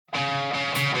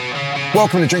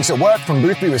Welcome to Drinks at Work from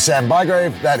Boothby with Sam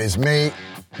Bygrave. That is me.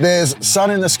 There's sun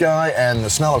in the sky and the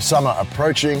smell of summer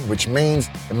approaching, which means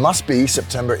it must be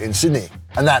September in Sydney.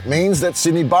 And that means that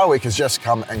Sydney Bar Week has just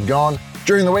come and gone.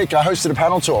 During the week, I hosted a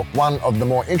panel talk, one of the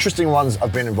more interesting ones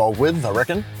I've been involved with, I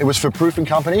reckon. It was for Proof &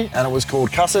 Company, and it was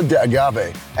called Casa de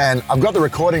Agave. And I've got the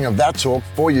recording of that talk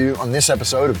for you on this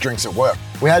episode of Drinks at Work.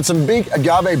 We had some big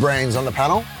agave brains on the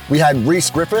panel. We had Reece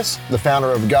Griffiths, the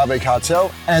founder of Agave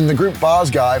Cartel, and the group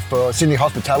bars guy for Sydney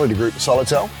hospitality group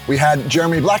Solotel. We had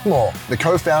Jeremy Blackmore, the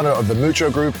co-founder of the Mucho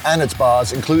Group and its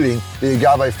bars, including the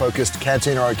agave-focused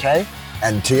Cantina OK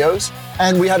and Tio's.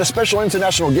 And we had a special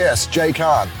international guest, Jay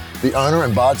Khan, the owner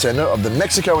and bartender of the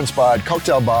Mexico-inspired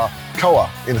cocktail bar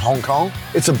Koa in Hong Kong.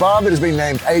 It's a bar that has been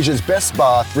named Asia's best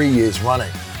bar 3 years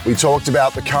running. We talked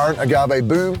about the current agave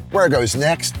boom, where it goes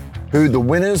next, who the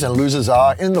winners and losers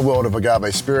are in the world of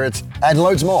agave spirits, and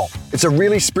loads more. It's a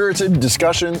really spirited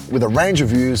discussion with a range of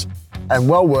views and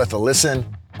well worth a listen.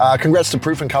 Congrats to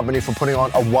Proof & Company for putting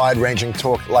on a wide-ranging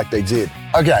talk like they did.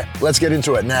 Okay, let's get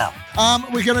into it now.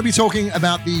 We're going to be talking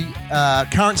about the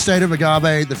current state of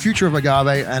agave, the future of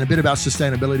agave, and a bit about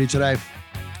sustainability today.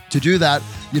 To do that,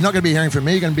 you're not going to be hearing from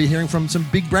me. You're going to be hearing from some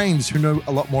big brains who know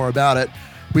a lot more about it.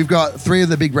 We've got three of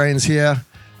the big brains here,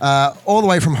 all the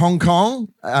way from Hong Kong.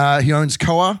 He owns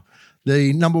Koa,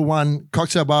 the #1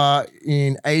 cocktail bar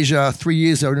in Asia, 3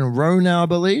 years in a row now, I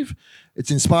believe. It's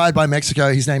inspired by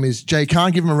Mexico. His name is Jay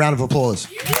Khan. Give him a round of applause.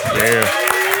 Yeah.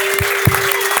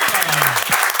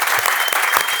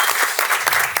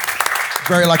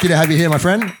 Very lucky to have you here, my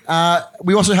friend.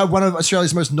 We also have one of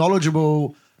Australia's most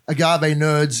knowledgeable agave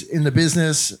nerds in the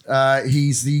business.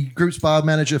 He's the group's bar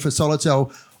manager for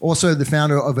Solotel, also the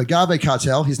founder of Agave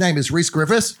Cartel. His name is Reece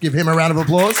Griffiths. Give him a round of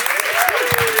applause.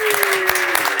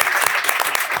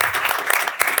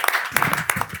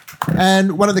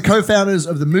 And one of the co-founders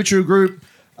of the Mucho Group,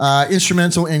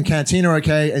 instrumental in Cantina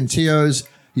OK and Tio's.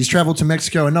 He's traveled to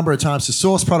Mexico a number of times to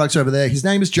source products over there. His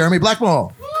name is Jeremy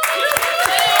Blackmore.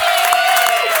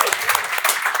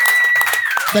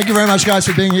 Thank you very much, guys,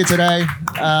 for being here today.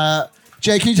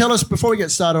 Jay, can you tell us, before we get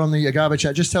started on the agave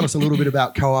chat, just tell us a little bit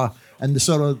about Koa and the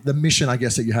sort of the mission, I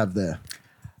guess, that you have there.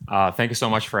 Thank you so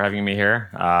much for having me here.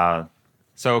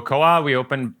 So Koa, we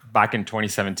opened back in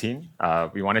 2017.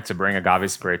 We wanted to bring agave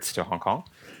spirits to Hong Kong.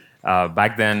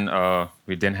 Back then,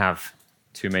 we didn't have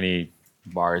too many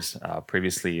bars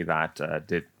previously that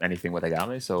did anything with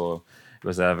agave. So it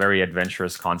was a very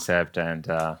adventurous concept. And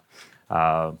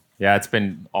it's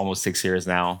been almost 6 years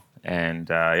now. And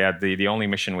the only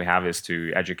mission we have is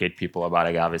to educate people about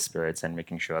agave spirits and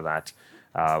making sure that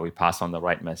we pass on the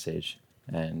right message.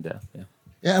 And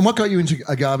Yeah, and what got you into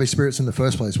agave spirits in the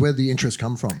first place? Where did the interest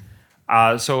come from?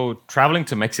 So traveling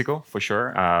to Mexico, for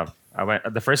sure.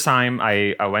 The first time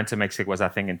I went to Mexico was, I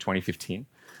think, in 2015.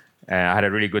 I had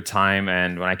a really good time,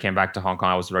 and when I came back to Hong Kong,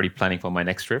 I was already planning for my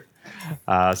next trip.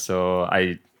 So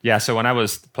when I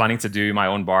was planning to do my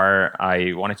own bar,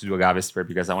 I wanted to do agave spirit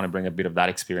because I want to bring a bit of that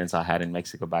experience I had in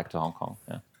Mexico back to Hong Kong.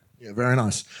 Yeah, very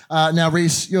nice. Now,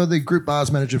 Reece, you're the group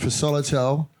bars manager for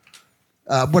Solotel.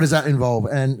 What does that involve?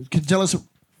 And can you tell us,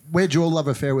 where did your love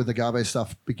affair with agave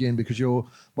stuff begin? Because you're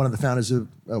one of the founders of,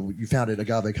 you founded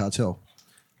Agave Cartel.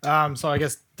 So I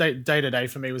guess day to day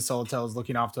for me with Solotel is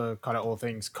looking after kind of all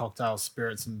things cocktail,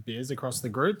 spirits and beers across the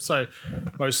group. So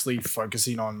mostly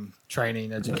focusing on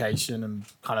training, education and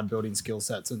kind of building skill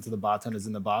sets into the bartenders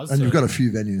in the bars. And you've got a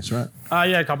few venues, right?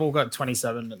 Yeah, a couple. We've got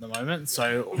 27 at the moment.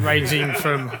 So ranging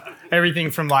from everything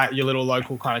from like your little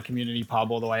local kind of community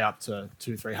pub all the way up to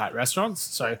 2-3 high restaurants.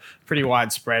 So pretty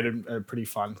widespread and a pretty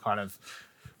fun kind of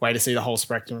way to see the whole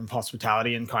spectrum of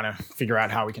hospitality and kind of figure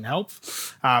out how we can help.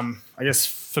 I guess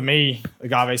for me,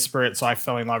 agave spirits, I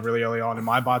fell in love really early on in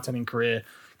my bartending career,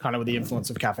 kind of with the influence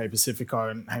of Cafe Pacifico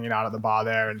and hanging out at the bar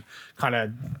there, and kind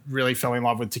of really fell in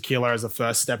love with tequila as the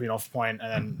first stepping off point,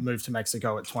 and then moved to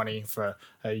Mexico at 20 for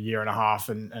a year and a half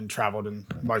and traveled and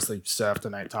mostly surfed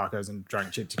and ate tacos and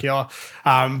drank cheap tequila.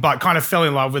 But kind of fell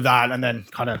in love with that and then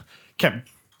kind of kept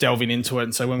delving into it.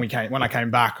 And so when I came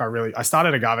back, I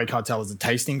started Agave Cartel as a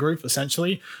tasting group,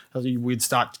 essentially. We'd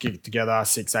start to get together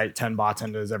 6, 8, 10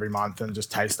 bartenders every month and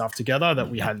just taste stuff together that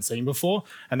we hadn't seen before.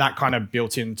 And that kind of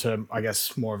built into, I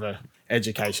guess, more of a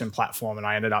education platform. And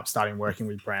I ended up starting working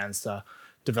with brands to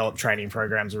develop training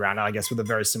programs around it, I guess, with a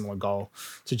very similar goal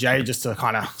to Jay, just to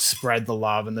kind of spread the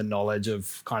love and the knowledge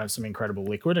of kind of some incredible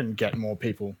liquid and get more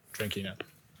people drinking it.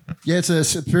 Yeah, it's a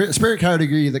spirit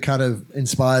category that kind of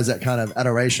inspires that kind of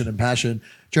adoration and passion.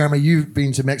 Jeremy, you've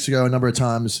been to Mexico a number of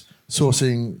times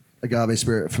sourcing agave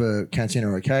spirit for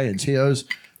Cantina OK and Tio's.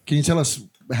 Can you tell us,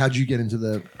 how did you get into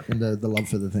the love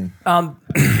for the thing?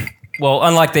 Well,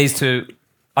 unlike these two,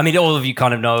 I mean, all of you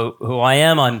kind of know who I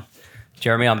am. I'm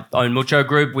Jeremy. I own Mucho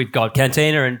Group. We've got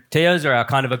Cantina and Tio's are our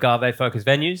kind of agave-focused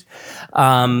venues.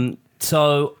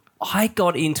 So I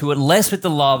got into it less with the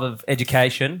love of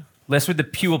education, less with the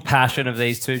pure passion of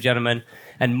these two gentlemen,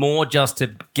 and more just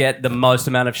to get the most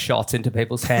amount of shots into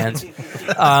people's hands.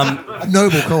 A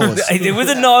noble cause. It was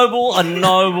a noble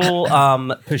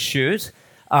pursuit.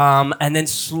 And then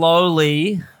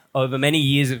slowly, over many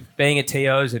years of being at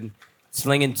Tio's and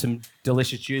slinging some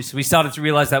delicious juice, we started to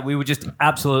realize that we were just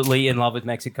absolutely in love with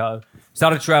Mexico.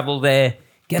 Started to travel there,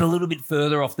 get a little bit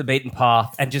further off the beaten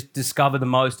path, and just discover the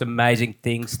most amazing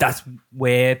things. That's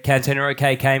where Cantina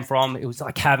OK came from. It was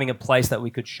like having a place that we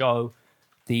could show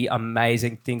the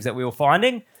amazing things that we were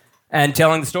finding and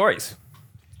telling the stories.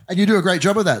 And you do a great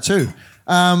job of that too.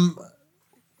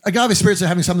 Agave Spirits are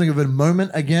having something of a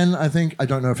moment again, I think. I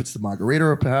don't know if it's the margarita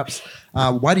or perhaps.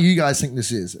 Why do you guys think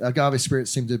this is? Agave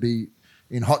Spirits seem to be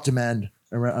in hot demand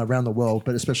around the world,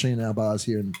 but especially in our bars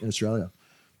here in Australia.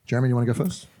 Jeremy, you want to go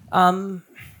first? I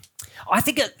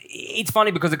think it's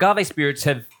funny because Agave Spirits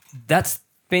that's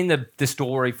been the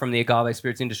story from the Agave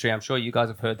Spirits industry. I'm sure you guys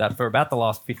have heard that for about the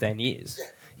last 15 years.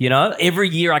 You know, every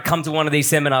year I come to one of these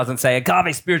seminars and say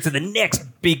Agave Spirits are the next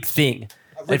big thing.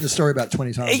 I've written the story about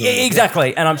 20 times.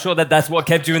 Exactly. And I'm sure that's what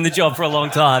kept you in the job for a long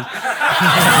time.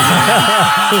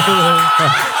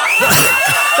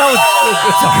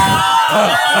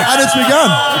 And it's begun.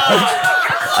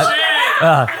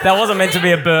 That wasn't meant to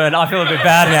be a burn. I feel a bit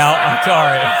bad now. I'm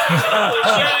sorry.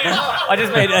 I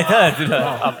just made it.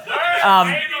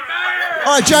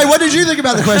 All right, Jay, what did you think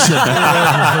about the question?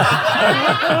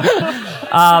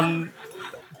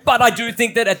 But I do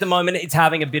think that at the moment it's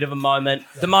having a bit of a moment.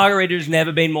 The margarita has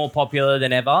never been more popular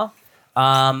than ever.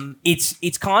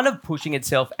 It's kind of pushing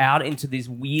itself out into these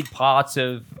weird parts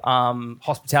of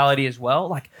hospitality as well.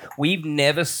 Like, we've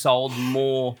never sold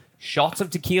more shots of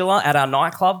tequila at our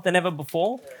nightclub than ever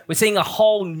before. We're seeing a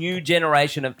whole new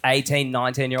generation of 18,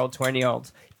 19-year-old,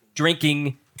 20-year-olds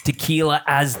drinking tequila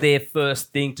as their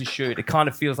first thing to shoot. It kind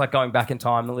of feels like going back in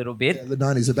time a little bit. Yeah, the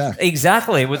 90s are back.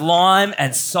 Exactly, with lime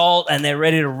and salt, and they're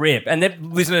ready to rip. And they're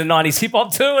listening to 90s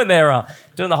hip-hop too, and they're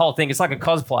doing the whole thing. It's like a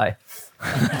cosplay.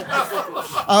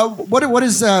 What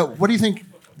do you think,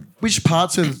 which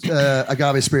parts of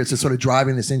Agave Spirits are sort of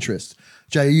driving this interest?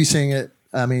 Jay, are you seeing it,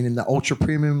 I mean, in the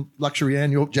ultra-premium luxury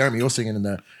end? Jeremy, you're seeing it in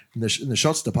the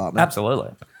shots department.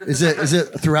 Absolutely. Is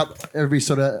it throughout every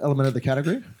sort of element of the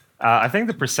category? I think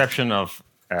the perception of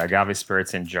agave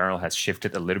spirits in general has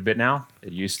shifted a little bit now.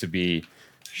 It used to be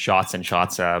shots and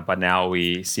shots, but now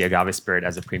we see agave spirit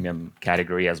as a premium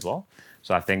category as well.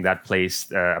 So I think that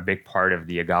plays a big part of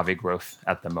the agave growth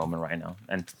at the moment right now.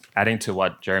 And adding to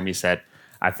what Jeremy said,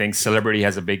 I think celebrity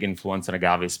has a big influence on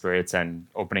agave spirits and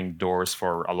opening doors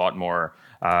for a lot more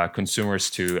consumers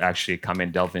to actually come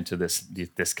and delve into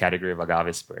this category of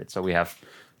agave spirits. So we have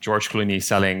George Clooney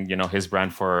selling, his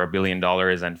brand for $1 billion,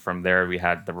 and from there we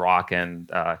had The Rock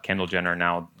and Kendall Jenner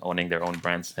now owning their own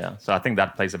brands. Yeah, so I think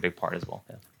that plays a big part as well.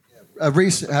 Yeah.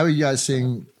 Reece, how are you guys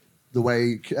seeing the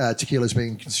way tequila is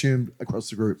being consumed across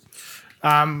the group?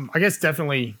 I guess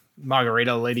definitely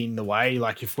margarita leading the way.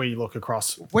 Like, if we look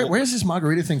across, where's this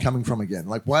margarita thing coming from again?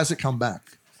 Like, why has it come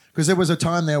back? Because there was a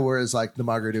time there where it's like the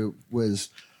margarita was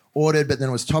ordered, but then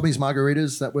it was Tommy's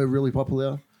margaritas that were really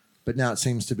popular. But now it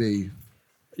seems to be.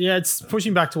 Yeah, it's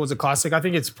pushing back towards a classic. I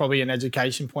think it's probably an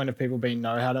education point of people being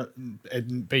known how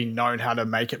to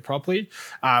make it properly.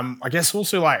 I guess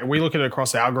also, like, we look at it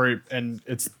across our group, and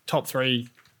it's top 3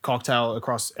 cocktail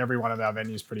across every one of our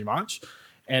venues pretty much.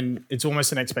 And it's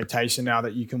almost an expectation now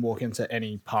that you can walk into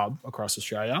any pub across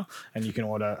Australia and you can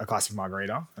order a classic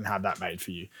margarita and have that made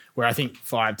for you. Where I think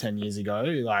 5-10 years ago,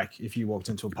 like, if you walked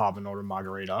into a pub and ordered a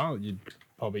margarita,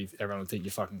 everyone would think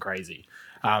you're fucking crazy.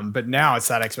 But now it's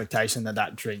that expectation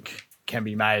that drink can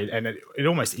be made, and it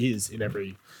almost is in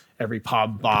every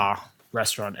pub, bar,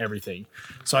 restaurant, everything.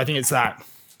 So I think it's that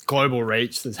global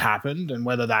reach that's happened, and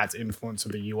whether that's influence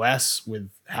of the US with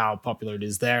how popular it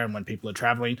is there and when people are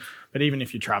traveling. But even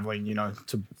if you're traveling,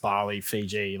 to Bali,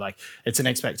 Fiji, like, it's an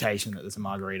expectation that there's a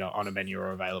margarita on a menu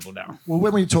or available now. Well,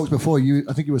 when we talked before,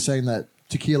 I think you were saying that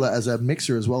tequila as a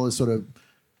mixer as well as sort of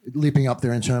leaping up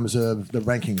there in terms of the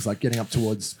rankings, like getting up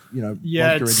towards, vodka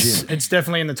and gin. It's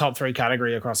definitely in the top 3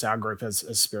 category across our group as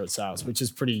spirit sales, which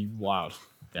is pretty wild.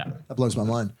 Yeah. That blows my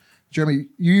mind. Jeremy,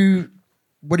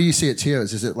 what do you see at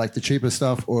Tio's? Is it like the cheaper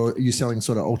stuff, or are you selling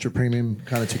sort of ultra premium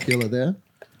kind of tequila there?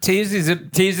 Tio's is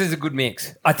a good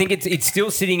mix. I think it's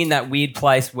still sitting in that weird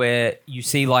place where you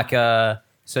see so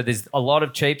there's a lot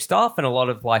of cheap stuff and a lot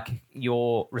of like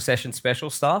your recession special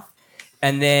stuff.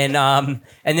 And then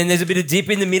there's a bit of dip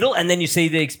in the middle, and then you see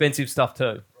the expensive stuff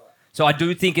too. So I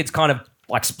do think it's kind of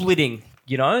like splitting.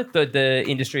 The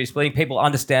industry is splitting. People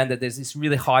understand that there's this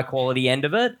really high quality end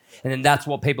of it, and then that's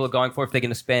what people are going for if they're going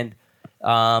to spend.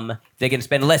 They're going to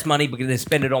spend less money because they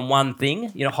spend it on one thing,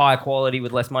 higher quality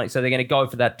with less money. So they're going to go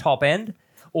for that top end,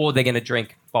 or they're going to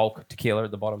drink bulk tequila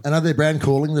at the bottom. And are they brand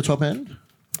calling the top end?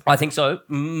 I think so.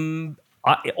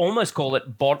 I almost call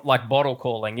it bottle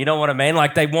calling. You know what I mean?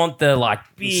 Like they want the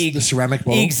big... The ceramic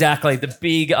bottle? Exactly. The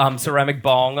big ceramic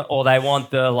bong, or they want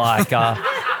the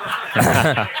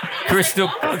crystal...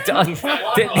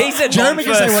 He said Jeremy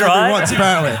bong can say first, whatever right? he wants,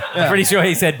 apparently. Yeah. Pretty sure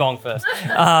he said bong first.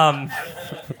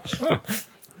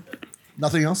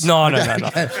 Nothing else? No.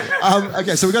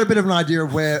 Okay, so we've got a bit of an idea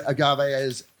of where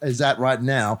agave is at right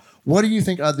now. What do you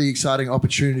think are the exciting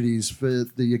opportunities for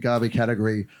the agave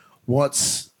category?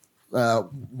 What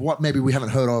maybe we haven't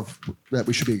heard of that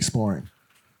we should be exploring?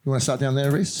 You want to start down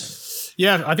there, Reece?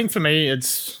 Yeah, I think for me,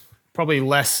 it's probably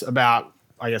less about,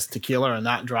 I guess, tequila and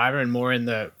that driver, and more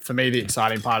for me, the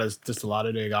exciting part is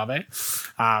Destilado de Agave,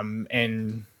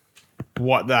 and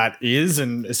what that is,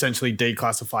 and essentially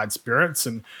declassified spirits,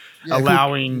 and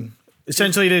allowing...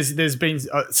 Essentially, there's been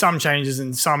some changes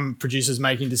in some producers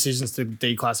making decisions to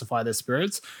declassify their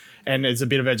spirits, and there's a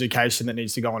bit of education that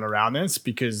needs to go on around this,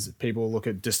 because people look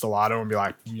at Destilado and be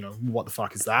like, what the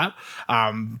fuck is that?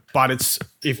 But it's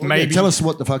tell us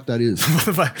what the fuck that is.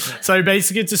 So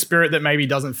basically, it's a spirit that maybe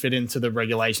doesn't fit into the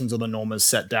regulations or the norms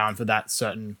set down for that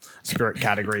certain spirit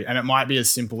category, and it might be as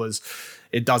simple as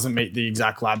it doesn't meet the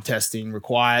exact lab testing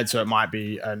required. So it might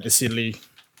be an acidity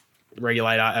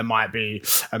regulator, it might be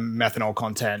a methanol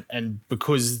content, and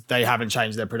because they haven't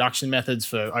changed their production methods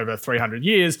for over 300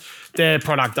 years, their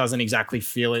product doesn't exactly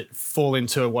fall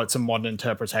into what's a modern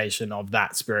interpretation of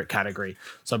that spirit category.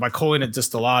 So by calling it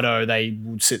Destilado, they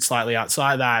would sit slightly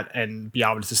outside that and be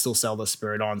able to still sell the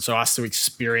spirit on. So us to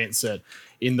experience it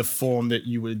in the form that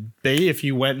you would be if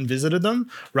you went and visited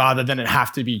them, rather than it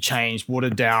have to be changed,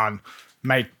 watered down,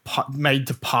 made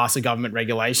to pass a government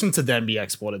regulation to then be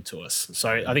exported to us.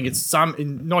 So I think it's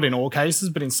not in all cases,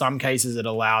 but in some cases it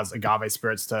allows agave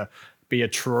spirits to be a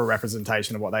truer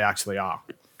representation of what they actually are.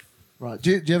 Right.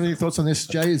 Do you have any thoughts on this,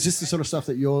 Jay? Is this the sort of stuff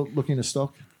that you're looking to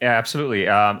stock? Yeah, absolutely.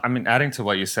 Adding to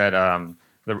what you said,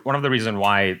 one of the reasons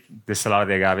why Destilado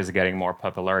de Agave is getting more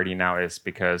popularity now is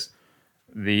because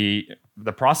the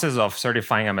process of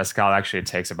certifying a mezcal actually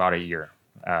takes about a year.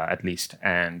 At least,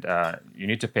 and you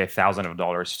need to pay thousands of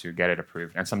dollars to get it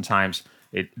approved, and sometimes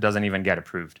it doesn't even get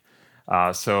approved.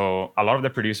 So a lot of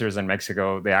the producers in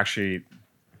Mexico,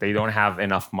 they don't have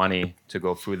enough money to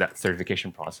go through that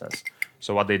certification process.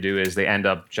 So what they do is they end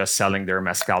up just selling their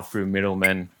mezcal through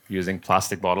middlemen using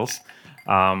plastic bottles.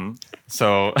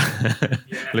 So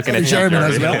looking at Jeremy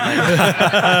as well.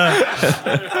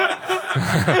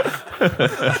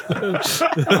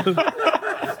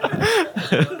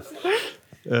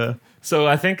 So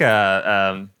I think,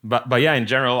 but yeah, in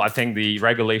general, I think the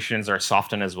regulations are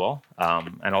softened as well,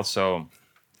 and also,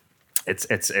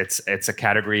 it's a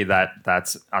category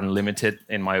that's unlimited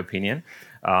in my opinion.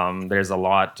 There's a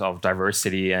lot of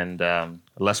diversity and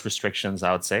less restrictions,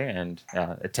 I would say, and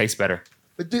it tastes better.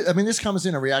 But this comes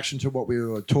in a reaction to what we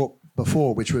were taught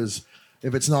before, which was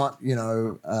if it's not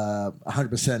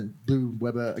 100% Blue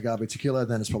Weber agave tequila,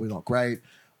 then it's probably not great.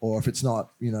 Or if it's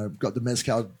not, got the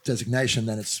mezcal designation,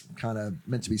 then it's kind of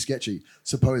meant to be sketchy,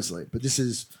 supposedly. But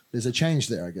there's a change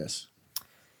there, I guess.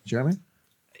 Jeremy?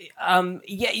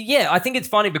 Yeah. I think it's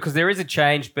funny because there is a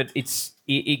change, but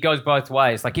it goes both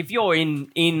ways. Like if you're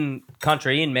in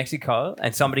country, in Mexico,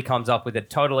 and somebody comes up with a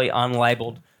totally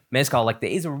unlabeled mezcal, like there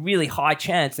is a really high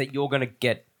chance that you're going to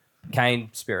get cane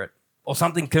spirit or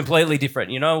something completely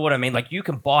different. You know what I mean? Like you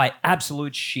can buy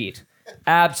absolute shit.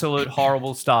 Absolute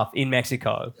horrible stuff in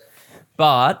Mexico,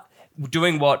 but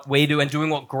doing what we do and doing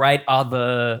what great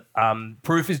other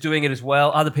Proof is doing it as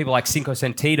well. Other people like Cinco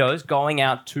Sentidos going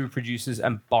out to producers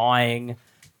and buying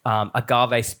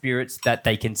agave spirits that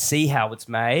they can see how it's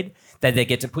made, that they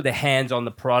get to put their hands on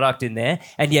the product in there,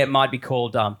 and yeah, it might be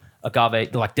called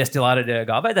agave, like Destilado de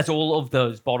Agave. That's all of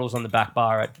those bottles on the back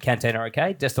bar at Cantina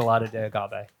OK, Destilado de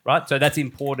Agave, right? So that's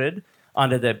imported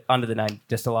under the name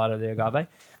Destilado de Agave.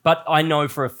 But I know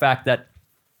for a fact that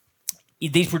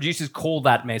these producers call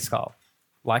that mezcal.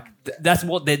 Like, that's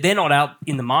what they're not out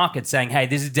in the market saying, hey,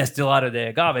 this is Destilado de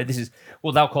Agave.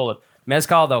 They'll call it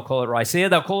mezcal, they'll call it raicilla,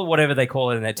 they'll call it whatever they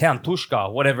call it in their town,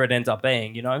 tushka, whatever it ends up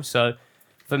being, So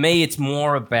for me, it's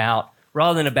more about,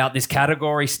 rather than about this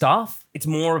category stuff, it's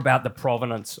more about the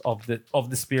provenance of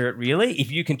the spirit, really.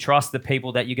 If you can trust the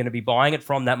people that you're going to be buying it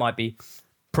from, that might be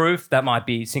Proof, that might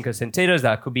be Cinco Sentidos,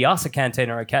 that could be us at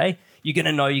Cantina OK. You're going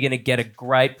to know you're going to get a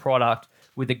great product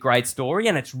with a great story,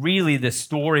 and it's really the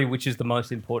story which is the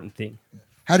most important thing.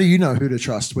 How do you know who to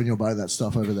trust when you're buying that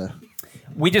stuff over there?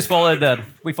 We just follow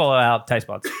our taste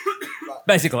buds.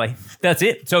 Basically, that's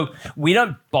it. So we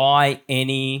don't buy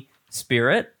any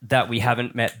spirit that we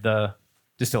haven't met the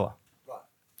distiller.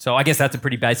 So I guess that's a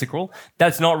pretty basic rule.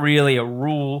 That's not really a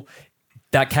rule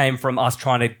that came from us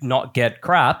trying to not get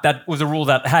crap. That was a rule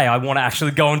that, hey, I want to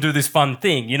actually go and do this fun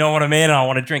thing. You know what I mean? And I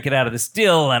want to drink it out of the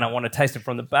still, and I want to taste it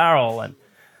from the barrel.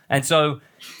 And so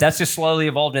that's just slowly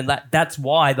evolved. And that's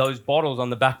why those bottles on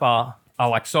the back bar are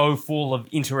like so full of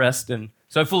interest and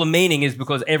so full of meaning, is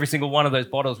because every single one of those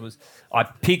bottles I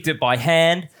picked it by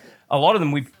hand. A lot of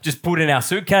them we just put in our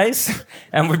suitcase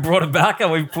and we brought it back and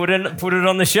we put it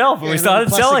on the shelf and we started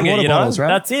selling it. Bottles, right?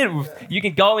 That's it. You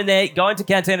can go in there, go into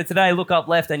Cantina today, look up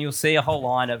left, and you'll see a whole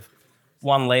line of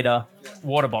 1 litre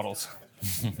water bottles.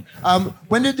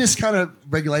 When did this kind of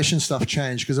regulation stuff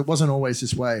change? Because it wasn't always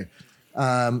this way.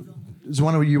 Does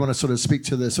one of you want to sort of speak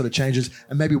to the sort of changes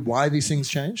and maybe why these things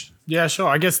changed? Yeah, sure.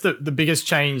 I guess the biggest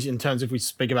change in terms, if we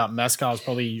speak about mezcal, is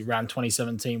probably around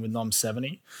 2017 with NOM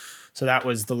 70. So that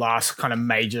was the last kind of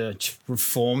major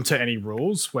reform to any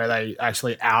rules, where they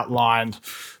actually outlined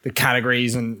the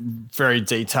categories and very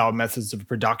detailed methods of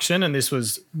production. And this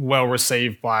was well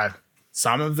received by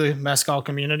some of the mezcal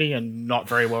community and not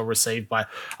very well received by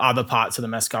other parts of the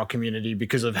mezcal community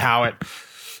because of how it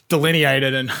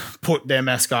delineated and put their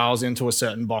mezcals into a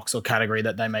certain box or category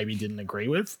that they maybe didn't agree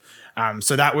with.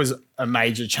 So that was a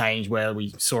major change, where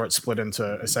we saw it split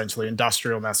into essentially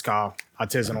industrial mezcal,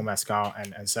 artisanal mezcal,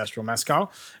 and ancestral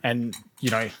mezcal. And,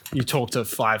 you know, you talk to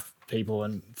 5 people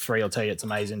and 3 will tell you it's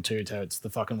amazing, 2 tell you it's the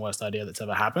fucking worst idea that's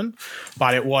ever happened.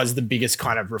 But it was the biggest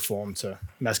kind of reform to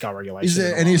mezcal regulation. Is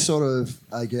there any sort of,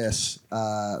 I guess,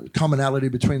 commonality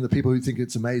between the people who think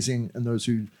it's amazing and those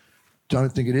who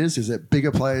don't think it is? Is it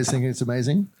bigger players thinking it's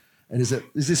amazing? And is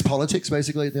this politics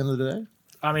basically at the end of the day?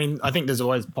 I mean, I think there's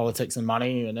always politics and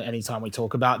money, and anytime we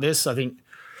talk about this, I think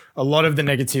a lot of the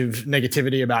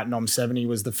negativity about NOM 70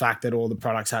 was the fact that all the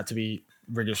products had to be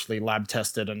rigorously lab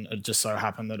tested, and it just so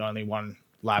happened that only one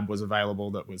lab was available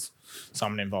that was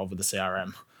someone involved with the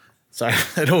CRM. So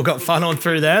it all got funneled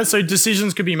through there. So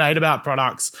decisions could be made about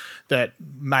products that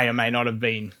may or may not have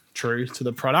been true to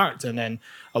the product, and then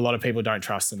a lot of people don't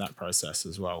trust in that process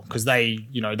as well, because they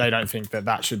don't think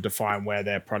that should define where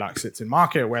their product sits in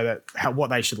market, what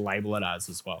they should label it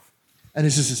as well. And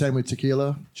is this the same with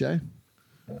tequila, Jay?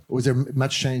 Or was there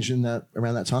much change in that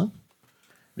around that time?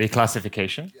 The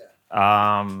classification.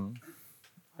 I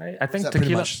think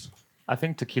tequila. I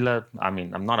think tequila, I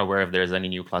mean, I'm not aware if there's any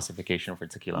new classification for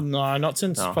tequila. No, not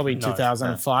since probably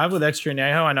 2005 with Extra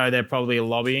Añejo. I know they're probably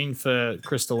lobbying for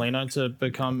Cristalino to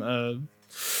become a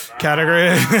category.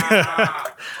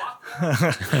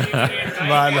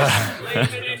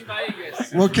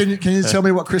 Well, can you tell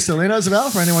me what Cristalino is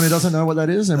about for anyone who doesn't know what that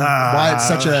is and why it's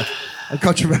such a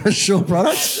controversial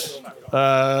product?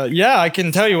 Yeah, I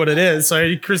can tell you what it is. So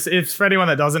if for anyone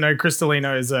that doesn't know,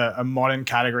 Cristalino is a modern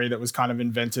category that was kind of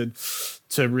invented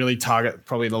to really target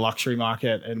probably the luxury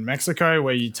market in Mexico,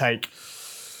 where you take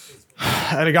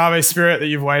an agave spirit that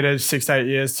you've waited 6 to 8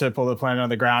 years to pull the plant out of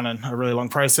the ground, and a really long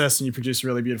process, and you produce a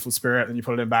really beautiful spirit, and you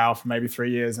put it in a barrel for maybe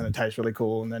 3 years, and it tastes really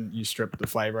cool, and then you strip the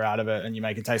flavor out of it, and you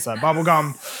make it taste like bubble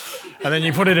gum, and then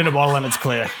you put it in a bottle, and it's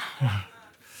clear.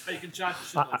 You can charge a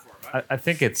shitload for it, right? I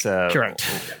think it's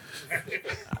Correct.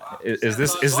 Is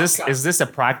this a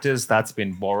practice that's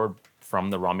been borrowed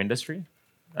from the rum industry?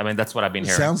 I mean, that's what I've been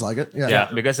hearing. Sounds like it. Yeah. Yeah,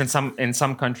 because in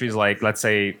some countries, like let's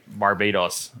say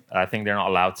Barbados, I think they're not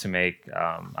allowed to make.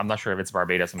 I'm not sure if it's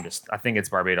Barbados. I think it's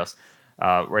Barbados,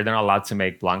 where they're not allowed to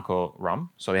make Blanco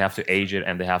rum. So they have to age it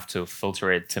and they have to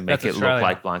filter it to make it look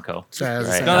like Blanco.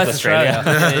 Right? No, that's Australia.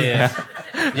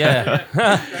 Yeah.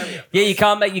 Yeah, you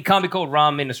can't be called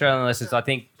rum in Australia unless it's, I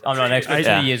think, I'm not an expert,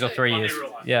 2 years or 3 years.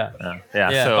 Yeah.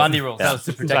 So, Bundy rules. Yeah. That was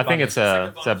to protect So I think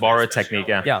Bundy. it's a borrowed technique.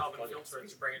 Yeah. Yeah.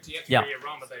 Yeah.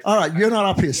 All right, you're not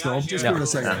up here, Storm. Just give it a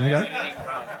second. Okay?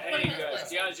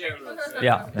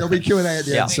 Yeah. There'll be Q&A at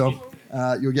the Yeah. end, so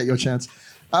you'll get your chance.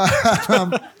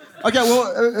 Okay,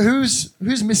 well, who's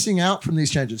missing out from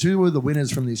these changes? Who were the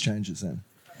winners from these changes then?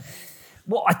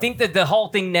 Well, I think that the whole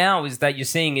thing now is that you're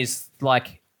seeing is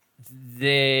like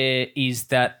there is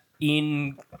that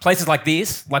in places like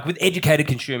this, like with educated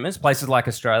consumers, places like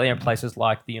Australia and places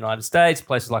like the United States,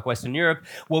 places like Western Europe,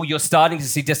 well, you're starting to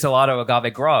see Destilado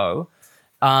Agave grow,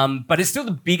 but it's still the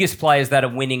biggest players that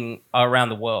are winning around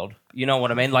the world. You know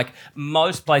what I mean? Like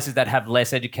most places that have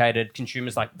less educated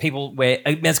consumers, like people where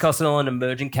mezcal is still an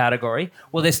emerging category,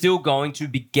 well, they're still going to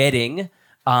be getting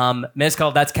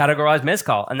mezcal that's categorized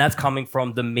mezcal, and that's coming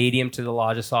from the medium to the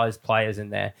larger size players in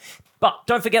there. But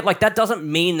don't forget, like, that doesn't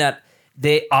mean that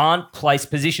there aren't place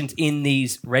positions in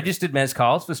these registered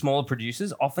mezcals for smaller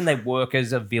producers. Often they work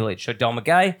as a village. So Del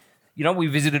Maguey, we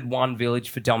visited one village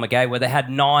for Del Maguey where they had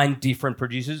 9 different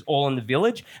producers all in the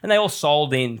village, and they all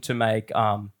sold in to make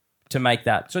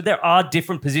that. So there are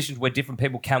different positions where different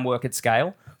people can work at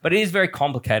scale, but it is very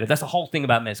complicated. That's the whole thing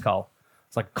about mezcal.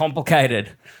 It's like complicated,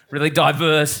 really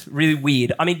diverse, really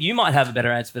weird. I mean, you might have a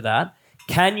better answer for that.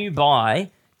 Can you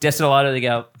buy Destilado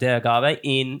de Agave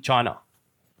in China?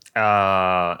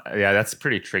 Yeah, that's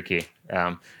pretty tricky.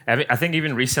 I think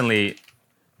even recently,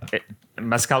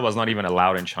 mezcal was not even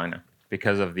allowed in China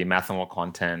because of the methanol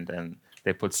content, and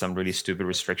they put some really stupid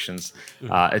restrictions.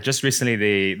 Just recently,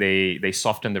 they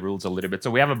softened the rules a little bit.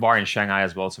 So we have a bar in Shanghai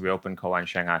as well. So we opened Koa in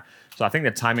Shanghai. So I think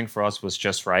the timing for us was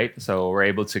just right. So we're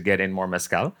able to get in more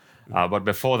mezcal. But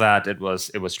before that, it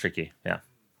was tricky. Yeah.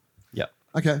 Yeah.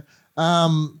 Okay.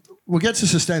 We'll get to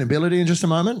sustainability in just a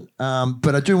moment,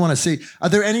 but I do want to see, are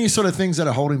there any sort of things that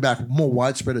are holding back more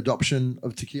widespread adoption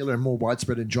of tequila and more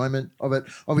widespread enjoyment of it?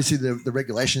 Obviously, the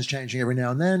regulations changing every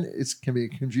now and then. It can be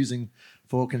confusing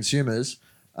for consumers.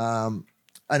 And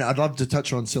I'd love to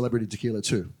touch on celebrity tequila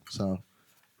too. So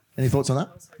any thoughts on that?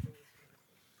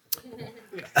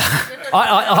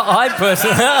 I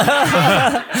personally,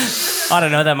 I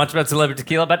don't know that much about celebrity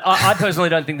tequila, but I personally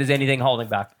don't think there's anything holding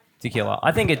back tequila.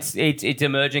 I think it's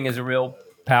emerging as a real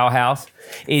powerhouse.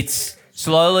 It's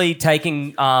slowly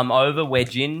taking over where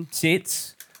gin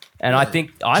sits, and I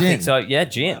think so. Yeah,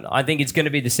 gin. I think it's going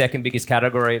to be the second biggest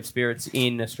category of spirits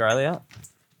in Australia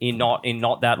in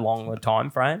not that long a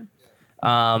time frame.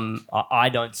 I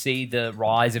don't see the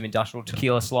rise of industrial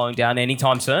tequila slowing down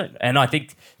anytime soon. And I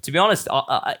think, to be honest,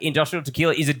 industrial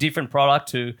tequila is a different product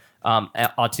to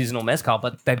artisanal mezcal,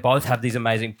 but they both have these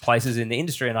amazing places in the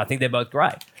industry, and I think they're both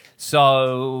great.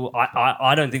 So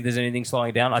I don't think there's anything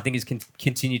slowing down. I think it's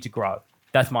continue to grow.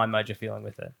 That's my major feeling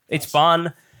with it. It's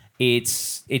fun.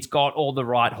 It's got all the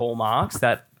right hallmarks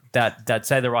that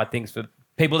say the right things for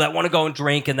people that want to go and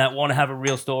drink and that want to have a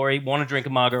real story, want to drink a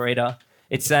margarita.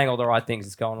 It's saying all the right things.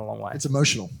 It's going a long way. It's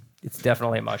emotional. It's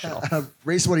definitely emotional.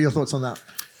 Reece, what are your thoughts on that?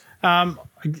 I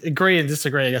agree and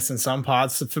disagree, I guess, in some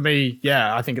parts. For me,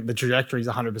 yeah, I think the trajectory is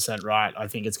 100% right. I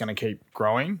think it's going to keep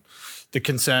growing. The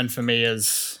concern for me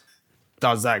is,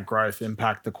 does that growth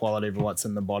impact the quality of what's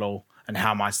in the bottle, and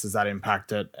how much does that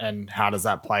impact it, and how does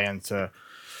that play into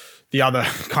the other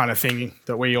kind of thing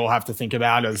that we all have to think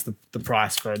about is the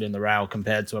price for it in the rail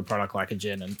compared to a product like a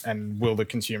gin, and will the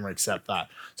consumer accept that?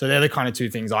 So they're the kind of two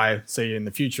things I see in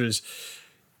the future is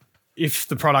if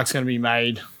the product's going to be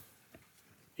made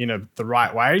the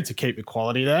right way to keep the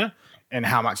quality there, and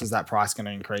how much is that price going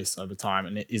to increase over time,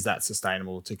 and is that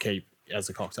sustainable to keep as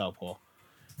a cocktail pour?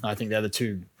 And I think they're the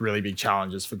two really big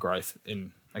challenges for growth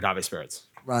in agave spirits.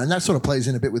 Right, and that sort of plays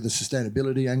in a bit with the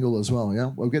sustainability angle as well,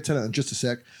 yeah? We'll get to that in just a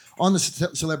sec. On the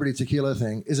celebrity tequila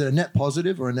thing, is it a net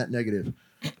positive or a net negative?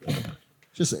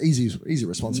 Just an easy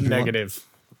response. Negative.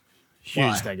 Huge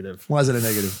Why? negative. Why is it a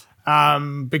negative?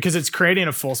 Because it's creating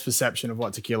a false perception of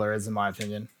what tequila is, in my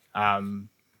opinion.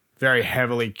 Very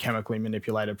heavily chemically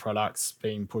manipulated products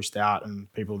being pushed out,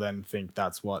 and people then think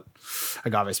that's what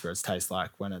agave spirits taste like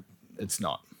when it's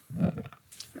not.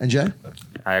 And Jay?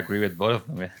 I agree with both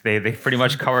of them. They pretty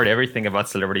much covered everything about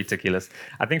celebrity tequilas.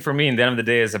 I think for me, in the end of the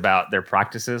day, is about their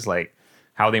practices, like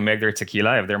how they make their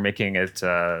tequila. If they're making it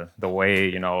the way,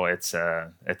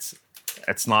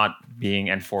 it's not being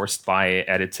enforced by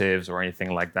additives or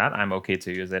anything like that, I'm okay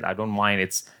to use it. I don't mind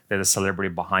there's a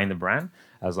celebrity behind the brand,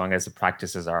 as long as the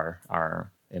practices are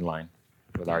in line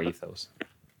with our ethos.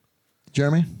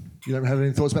 Jeremy, you don't have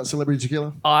any thoughts about celebrity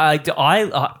tequila? I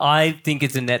think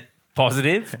it's a net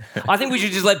positive. I think we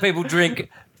should just let people drink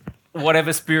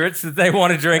whatever spirits that they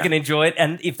want to drink and enjoy it.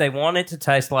 And if they want it to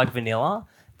taste like vanilla,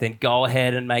 then go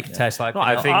ahead and make it taste like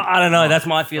vanilla. I don't know. That's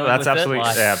my feeling. That's with absolutely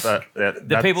it.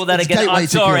 The people that are getting. I'm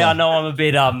sorry. I know I'm a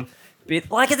bit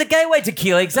like it's a gateway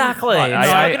tequila. Exactly.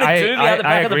 I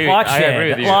agree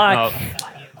with you.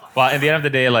 But at the end of the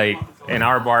day, like in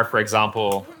our bar, for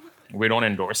example, we don't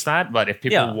endorse that. But if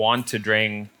people want to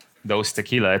drink those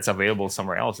tequila, it's available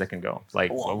somewhere else. They can go.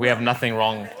 Like we have nothing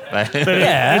wrong.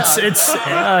 It's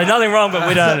nothing wrong, but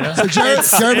we don't. So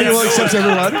Jeremy will accept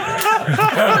everyone.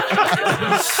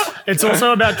 It's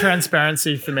also about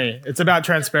transparency for me. It's about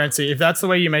transparency. If that's the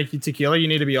way you make your tequila, you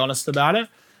need to be honest about it,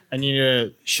 and you need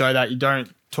to show that you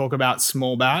don't talk about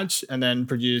small batch and then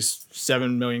produce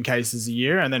 7 million cases a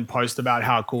year and then post about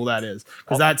how cool that is,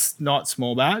 because that's not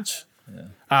small batch.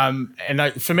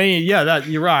 For me,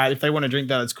 you're right. If they want to drink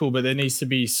that, it's cool. But there needs to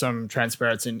be some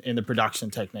transparency in the production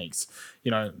techniques.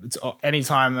 It's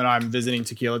anytime that I'm visiting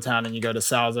Tequila Town and you go to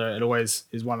Salsa, it always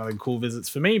is one of the cool visits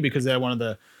for me because they're one of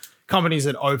the companies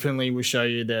that openly will show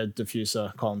you their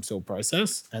diffuser column still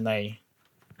process, and they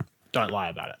don't lie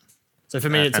about it. So for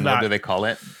me, it's about. What do they call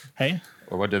it? Hey?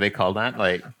 Or what do they call that?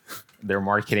 Like their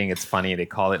marketing, it's funny. They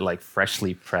call it like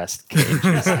freshly pressed cane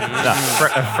juice.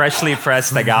 Freshly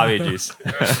pressed agave juice.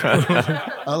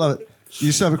 I love it.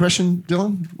 You still have a question,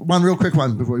 Dylan? One real quick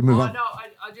one before we move on. No,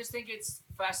 I just think it's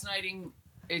fascinating.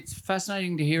 It's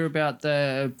fascinating to hear about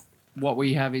what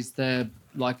we have is that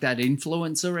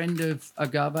influencer end of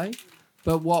agave,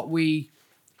 but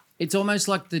it's almost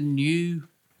like the new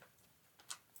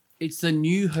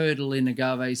hurdle in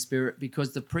agave spirit,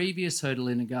 because the previous hurdle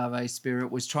in agave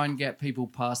spirit was trying to get people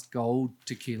past gold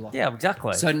tequila. Yeah,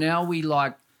 exactly. So now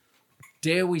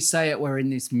dare we say it, we're in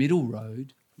this middle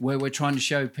road where we're trying to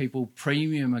show people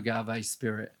premium agave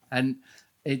spirit. And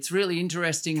it's really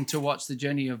interesting to watch the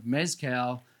journey of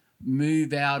mezcal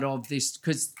move out of this,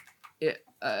 because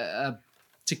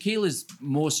tequila's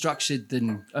more structured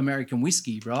than American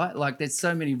whiskey, right? Like there's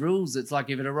so many rules. It's like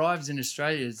if it arrives in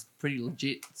Australia, it's pretty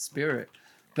legit spirit.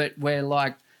 But we're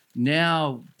like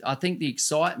now, I think the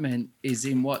excitement is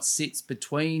in what sits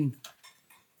between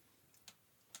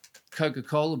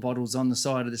Coca-Cola bottles on the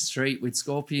side of the street with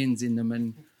scorpions in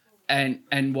them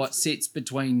and what sits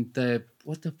between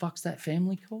what the fuck's that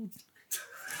family called?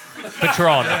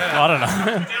 Patron. I don't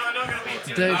know.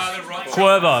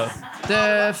 Cuervo.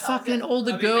 The fucking all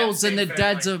the girls and their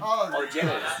dads are.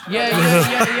 Yeah.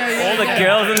 All the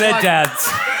girls and their dads.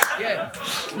 Yeah.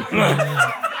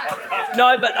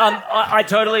 No, but I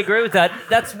totally agree with that.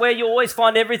 That's where you always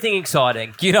find everything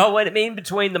exciting. You know what I mean?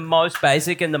 Between the most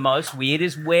basic and the most weird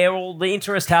is where all the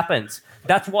interest happens.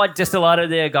 That's why Destilado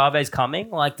de Agave is coming.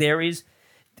 Like there is.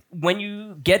 When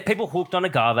you get people hooked on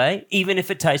agave, even if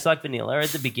it tastes like vanilla at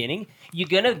the beginning, you're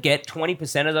going to get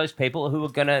 20% of those people who are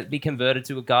going to be converted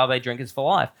to agave drinkers for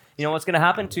life. You know what's going to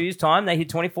happen? 2 years' time, they hit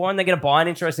 24 and they're going to buy an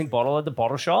interesting bottle at the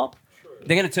bottle shop.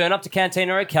 They're going to turn up to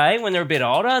Cantina OK when they're a bit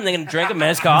older and they're going to drink a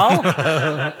mezcal.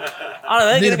 I don't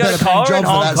know, they're going to go to Korea and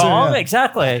Hong Kong.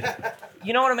 Exactly.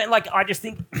 You know what I mean? Like, I just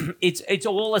think it's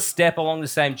all a step along the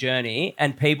same journey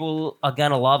and people are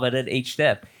going to love it at each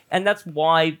step. And that's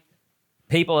why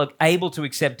people are able to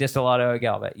accept Destilado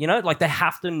agave. You know, like they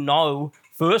have to know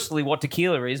firstly what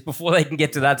tequila is before they can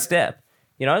get to that step.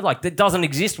 You know, like that doesn't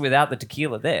exist without the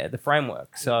tequila there, the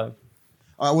framework. So,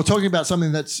 we're talking about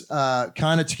something that's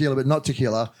kind of tequila but not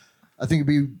tequila. I think it'd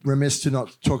be remiss to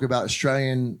not talk about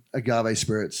Australian agave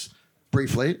spirits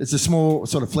briefly. It's a small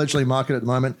sort of fledgling market at the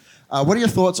moment. What are your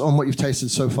thoughts on what you've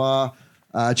tasted so far?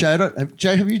 Jay,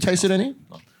 have you tasted any?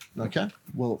 Okay,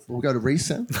 we'll go to Reece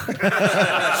then.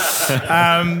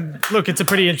 Look, it's a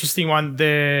pretty interesting one.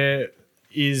 There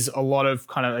is a lot of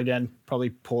kind of, again,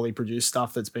 probably poorly produced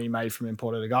stuff that's being made from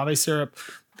imported agave syrup.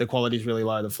 The quality is really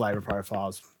low. The flavor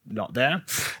profile's not there.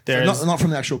 Not from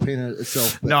the actual peanut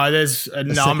itself. No, there's a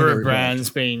number of brands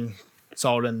being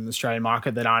sold in the Australian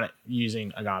market that aren't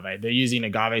using agave. They're using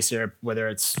agave syrup, whether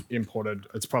it's imported,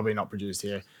 it's probably not produced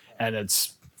here, and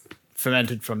it's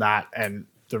fermented from that, and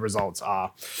the results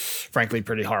are frankly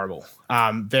pretty horrible.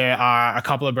 There are a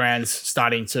couple of brands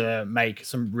starting to make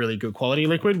some really good quality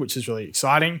liquid, which is really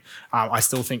exciting. I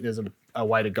still think there's a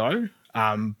way to go,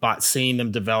 but seeing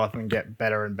them develop and get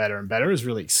better and better and better is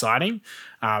really exciting.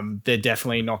 They're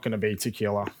definitely not going to be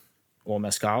tequila or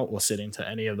mezcal or sit into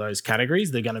any of those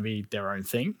categories. They're going to be their own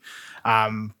thing.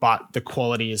 But the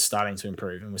quality is starting to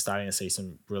improve and we're starting to see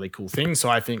some really cool things. So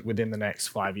I think within the next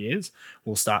 5 years,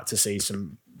 we'll start to see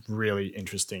some really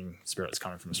interesting spirits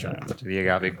coming from Australia. The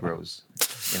agave grows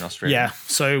in Australia. Yeah,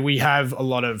 so we have a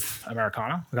lot of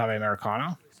Americana, agave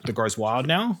Americana, that grows wild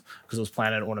now because it was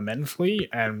planted ornamentally,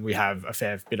 and we have a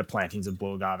fair bit of plantings of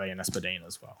blue agave and espadine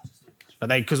as well. But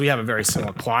because we have a very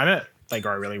similar climate, they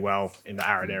grow really well in the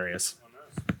arid areas.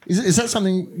 Is that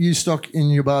something you stock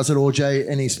in your bars at all, Jay?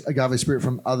 Any agave spirit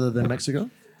from other than Mexico?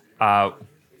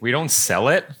 We don't sell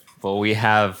it, but we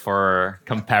have for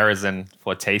comparison,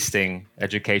 for tasting,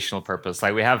 educational purpose.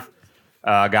 Like we have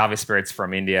agave spirits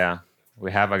from India.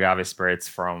 We have agave spirits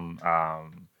from,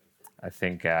 I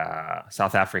think,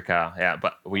 South Africa. Yeah,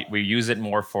 but we use it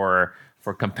more for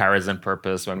comparison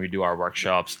purpose when we do our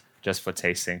workshops, just for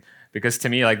tasting. Because to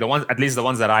me, like the ones, at least the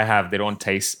ones that I have, they don't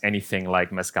taste anything like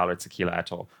mezcal or tequila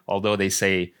at all. Although they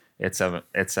say it's a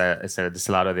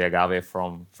destilado de agave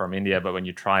from India, but when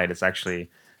you try it, it's actually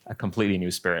a completely new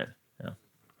spirit. Yeah.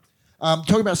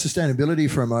 Talk about sustainability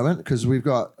for a moment, because we've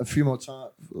got a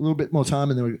little bit more time,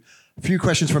 and then a few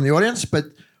questions from the audience. But I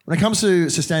want When it comes to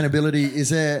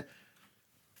sustainability,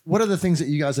 what are the things that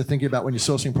you guys are thinking about when you're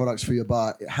sourcing products for your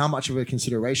bar? How much of a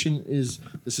consideration is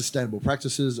the sustainable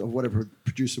practices of whatever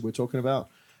producer we're talking about,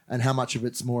 and how much of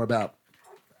it's more about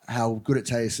how good it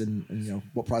tastes and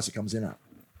what price it comes in at?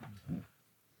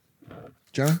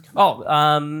 Jeremy?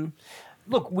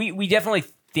 Look, we definitely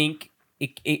think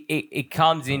it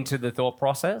comes into the thought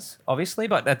process, obviously,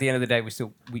 but at the end of the day,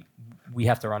 we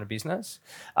have to run a business.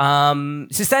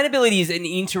 Sustainability is an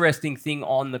interesting thing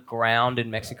on the ground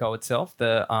in Mexico itself.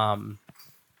 I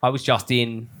was just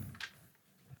in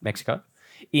Mexico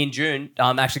in June.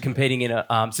 I'm actually competing in a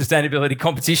sustainability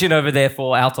competition over there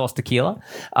for Altos Tequila.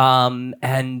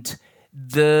 And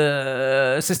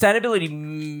the sustainability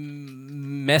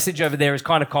message over there is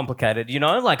kind of complicated,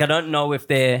 Like, I don't know if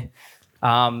they're...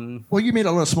 Well, you meet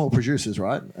a lot of small producers,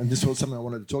 right? And this was something I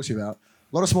wanted to talk to you about.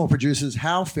 A lot of small producers.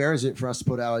 How fair is it for us to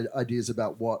put our ideas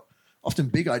about often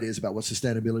big ideas about what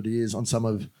sustainability is on some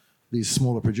of these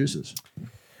smaller producers?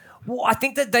 Well, I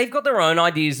think that they've got their own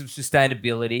ideas of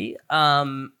sustainability. A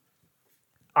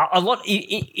lot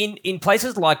in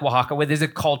places like Oaxaca, where there's a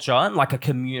culture and like a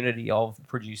community of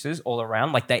producers all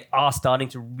around, like they are starting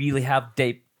to really have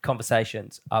deep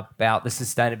conversations about the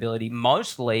sustainability,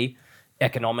 mostly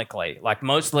economically, like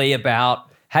mostly about,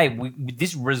 hey,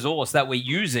 this resource that we're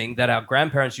using, that our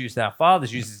grandparents used, that our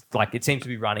fathers used, like it seems to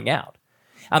be running out.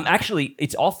 Actually,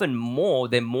 it's often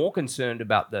they're more concerned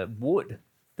about the wood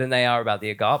than they are about the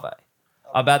agave,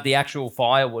 about the actual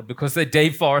firewood, because they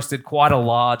deforested quite a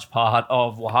large part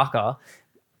of Oaxaca,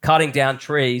 cutting down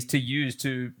trees to use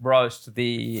to roast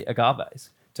the agaves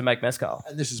to make mezcal.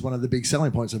 And this is one of the big selling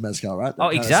points of mezcal, right?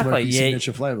 That Exactly. Smoky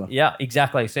signature flavor. Yeah,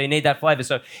 exactly. So you need that flavor.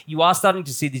 So you are starting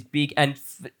to see this big, and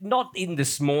not in the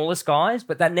smallest guys,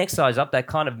 but that next size up, that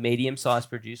kind of medium-sized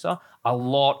producer, a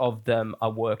lot of them are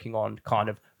working on kind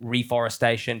of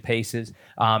reforestation pieces,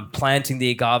 planting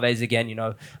the agaves again,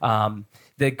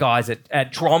 the guys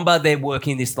at Tromba, they're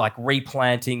working this like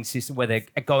replanting system where they're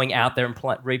going out there and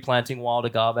replanting wild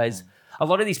agaves. A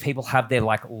lot of these people have their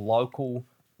like local,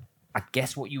 I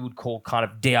guess what you would call kind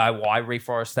of DIY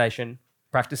reforestation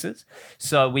practices.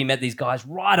 So we met these guys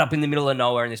right up in the middle of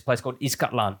nowhere in this place called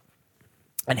Izcatlan.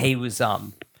 And he was,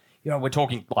 we're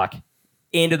talking like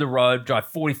end of the road, drive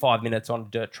 45 minutes on a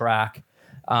dirt track.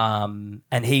 And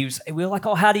we were like,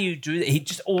 oh, how do you do that? He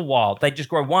just all wild. They just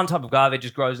grow one type of agave, it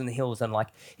just grows in the hills. And like,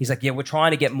 he's like, yeah, we're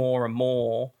trying to get more and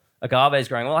more agaves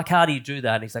growing. Well, like, how do you do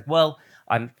that? And he's like, well,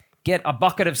 I'm get a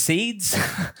bucket of seeds,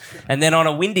 and then on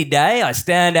a windy day, I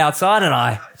stand outside and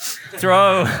I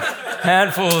throw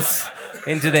handfuls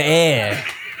into the air.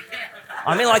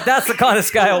 I mean, like, that's the kind of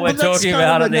scale we're talking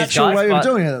about on these guys. Way of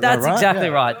doing it, that's right? Exactly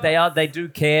right. They do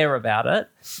care about it.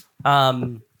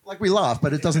 Like, we laugh,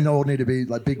 but it doesn't all need to be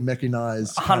like big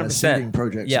mechanized kind of seeding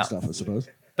projects and stuff, I suppose.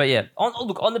 But yeah,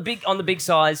 on the big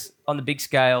size, on the big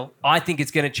scale, I think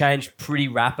it's going to change pretty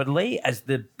rapidly as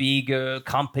the bigger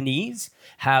companies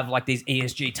have like these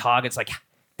ESG targets. Like,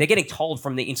 they're getting told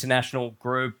from the international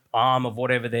group arm of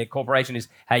whatever their corporation is,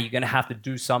 hey, you're going to have to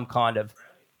do some kind of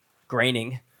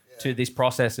greening to these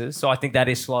processes. So I think that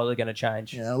is slowly going to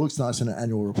change. Yeah, it looks nice in an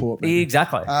annual report. Maybe.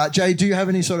 Exactly. Jay, do you have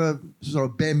any sort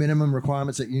of bare minimum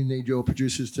requirements that you need your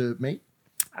producers to meet?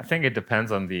 I think it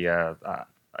depends on the.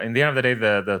 In the end of the day,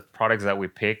 the products that we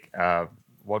pick,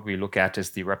 what we look at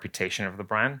is the reputation of the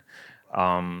brand.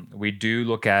 We do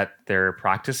look at their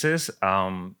practices,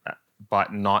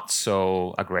 but not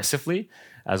so aggressively,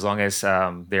 as long as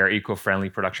they're eco-friendly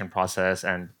production process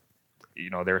and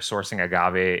they're sourcing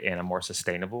agave in a more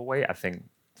sustainable way. I think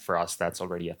for us, that's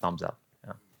already a thumbs up.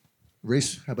 Yeah.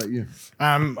 Reece, how about you?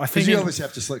 I think you obviously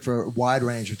have to select for a wide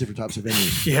range of different types of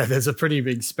venues. Yeah, there's a pretty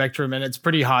big spectrum, and it's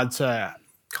pretty hard to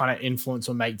kind of influence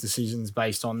or make decisions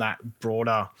based on that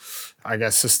broader, I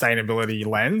guess, sustainability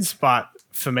lens. But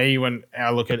for me, when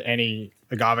I look at any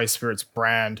agave spirits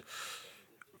brand,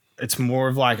 it's more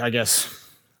of like, I guess,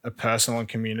 a personal and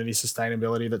community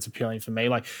sustainability that's appealing for me.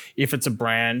 Like, if it's a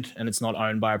brand and it's not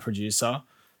owned by a producer,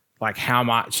 like, how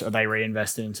much are they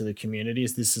reinvesting into the community?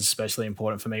 This is especially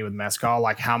important for me with mezcal.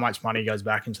 Like, how much money goes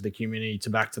back into the community,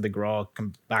 back to the grower,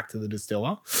 back to the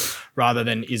distiller, rather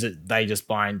than is it they just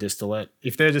buying distillate?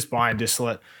 If they're just buying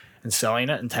distillate and selling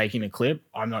it and taking a clip,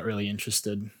 I'm not really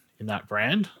interested in that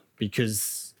brand,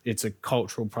 because it's a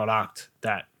cultural product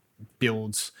that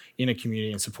builds in a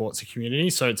community and supports a community.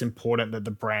 So it's important that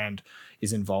the brand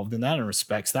is involved in that and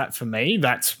respects that. For me,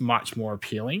 that's much more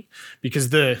appealing, because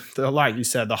the like you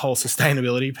said, the whole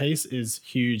sustainability piece is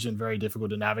huge and very difficult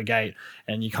to navigate,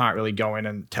 and you can't really go in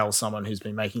and tell someone who's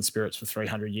been making spirits for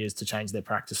 300 years to change their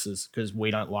practices because we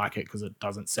don't like it because it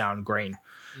doesn't sound green.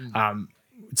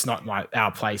 It's not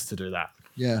our place to do that.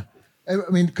 Yeah. I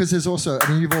mean, because there's also, I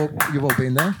mean, you've all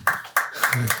been there.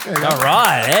 All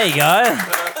right, there you go.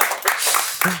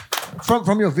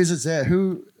 From your visits there,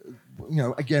 who,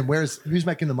 again, who's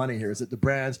making the money here? Is it the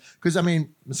brands? Because I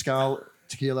mean, mezcal,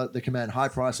 tequila, they command high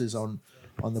prices on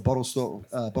the bottle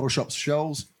shop's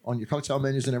shelves, on your cocktail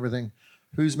menus and everything.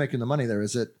 Who's making the money there?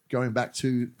 Is it going back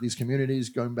to these communities,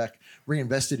 going back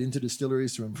reinvested into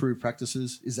distilleries to improve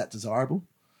practices? Is that desirable?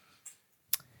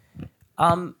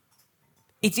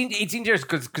 It's interesting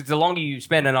because the longer you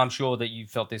spend, and I'm sure that you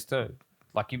felt this too.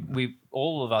 Like we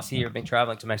all of us here have been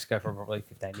traveling to Mexico for probably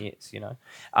 15 years,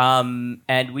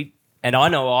 and I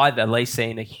know I've at least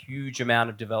seen a huge amount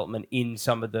of development in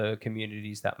some of the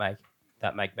communities that make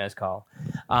mezcal,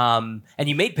 and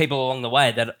you meet people along the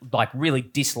way that like really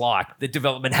dislike the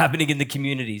development happening in the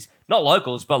communities. Not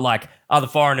locals, but like other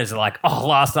foreigners are like, oh,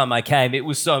 last time I came, it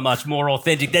was so much more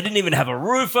authentic. They didn't even have a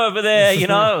roof over there, It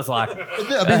was like,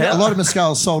 I mean, a lot of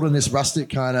mezcal is sold in this rustic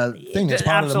kind of thing. It's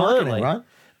part of the marketing, right?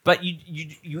 But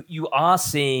you are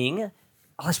seeing,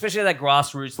 especially at that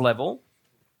grassroots level,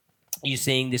 you're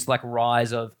seeing this like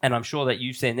rise of, and I'm sure that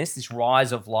you've seen this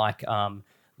rise of like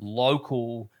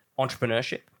local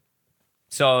entrepreneurship.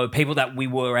 So people that we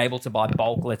were able to buy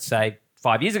bulk, let's say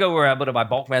 5 years ago, we were able to buy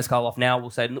bulk mezcal off. Now we'll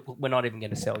say, look, we're not even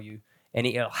going to sell you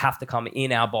any. It'll have to come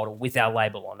in our bottle with our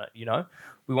label on it.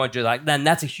 We won't do that. Then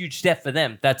that's a huge step for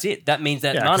them. That's it. That means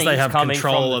that money they is have coming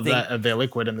control from of their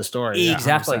liquid in the story.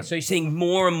 Exactly. Yeah, so you're seeing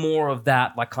more and more of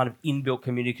that, like kind of inbuilt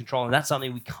community control, and that's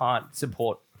something we can't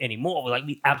support anymore. Like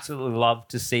we absolutely love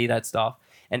to see that stuff,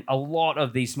 and a lot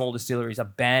of these small distilleries are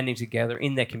banding together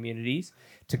in their communities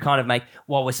to kind of make,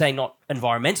 while we're saying not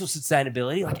environmental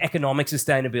sustainability, like economic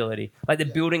sustainability. Like they're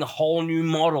building a whole new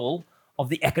model of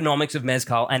the economics of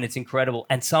mezcal, and it's incredible.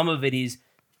 And some of it is,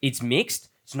 it's mixed.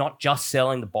 It's not just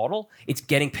selling the bottle. It's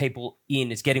getting people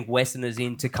in. It's getting Westerners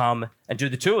in to come and do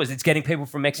the tours. It's getting people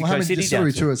from Mexico City down. How many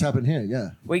distillery tours happen here?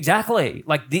 Yeah. Well, exactly.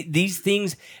 Like these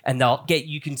things, and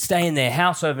you can stay in their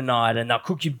house overnight, and they'll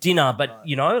cook you dinner. But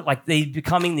like they're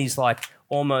becoming these like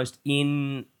almost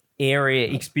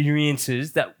in-area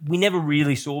experiences that we never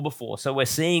really saw before. So we're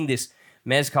seeing this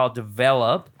mezcal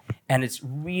develop, and it's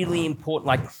really important.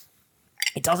 Like,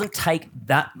 it doesn't take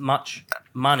that much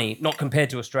money, not compared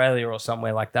to Australia or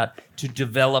somewhere like that, to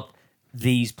develop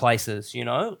these places,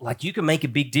 Like you can make a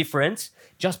big difference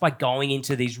just by going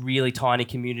into these really tiny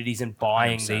communities and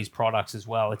buying 100%. These products as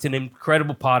well. It's an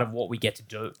incredible part of what we get to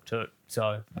do too.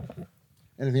 So,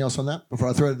 anything else on that before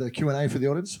I throw the Q&A for the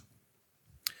audience?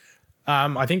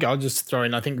 I think I'll just throw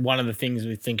in, I think one of the things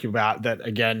we think about that,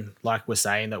 again, like we're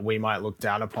saying, that we might look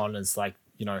down upon is like,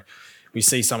 we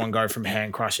see someone go from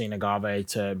hand crushing agave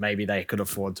to maybe they could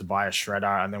afford to buy a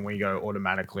shredder, and then we go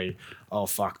automatically, oh,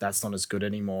 fuck, that's not as good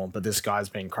anymore. But this guy's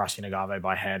been crushing agave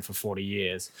by hand for 40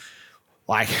 years.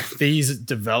 Like these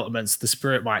developments, the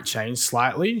spirit might change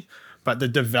slightly, but the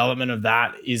development of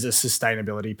that is a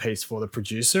sustainability piece for the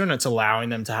producer, and it's allowing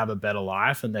them to have a better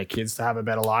life and their kids to have a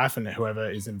better life, and whoever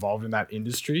is involved in that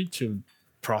industry to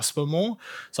prosper more.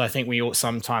 So I think we all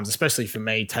sometimes, especially for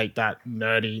me, take that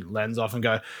nerdy lens off and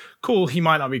go, cool, he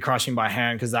might not be crushing by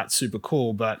hand because that's super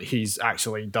cool, but he's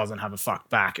actually doesn't have a fuck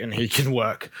back and he can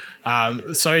work.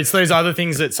 So it's those other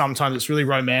things that sometimes it's really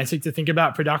romantic to think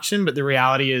about production, but the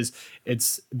reality is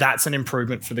that's an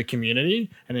improvement for the community,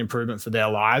 an improvement for their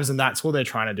lives, and that's what they're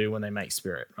trying to do when they make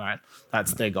spirit, right?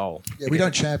 That's their goal. Yeah, we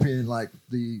don't champion like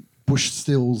the bush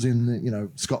stills in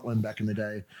Scotland back in the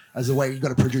day as a way you've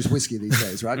got to produce whiskey these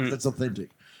days, right? That's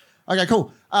authentic. Okay,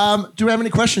 cool. Do we have any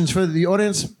questions for the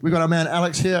audience? We've got our man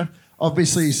Alex here.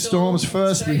 Obviously, Storm's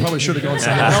first. We probably should have gone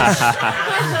somewhere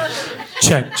else.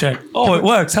 Check. Oh, it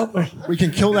works. Help me. We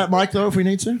can kill that mic though if we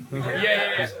need to.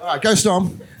 Yeah. All right, go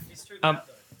Storm.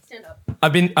 Stand up.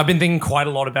 I've been thinking quite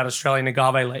a lot about Australian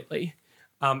agave lately.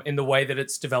 In the way that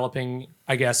it's developing,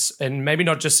 I guess, and maybe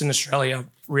not just in Australia,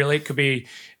 really. It could be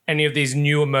any of these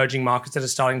new emerging markets that are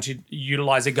starting to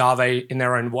utilize agave in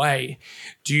their own way.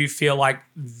 Do you feel like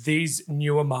these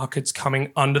newer markets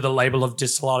coming under the label of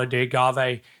Distillado de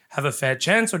Agave have a fair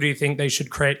chance, or do you think they should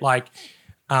create like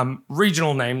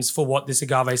regional names for what this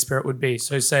agave spirit would be?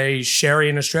 So say sherry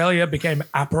in Australia became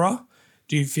Apera.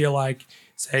 Do you feel like,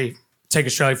 say, take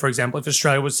Australia, for example, if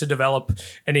Australia was to develop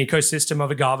an ecosystem of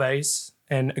agaves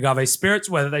and agave spirits,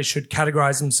 whether they should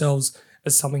categorize themselves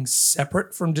as something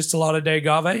separate from Distillado de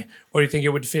Agave, or do you think it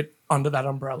would fit under that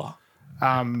umbrella?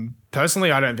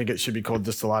 Personally, I don't think it should be called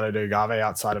Distillado de Agave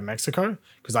outside of Mexico,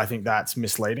 because I think that's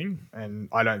misleading, and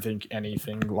I don't think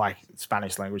anything like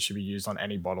Spanish language should be used on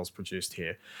any bottles produced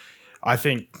here. I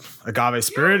think agave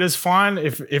spirit is fine.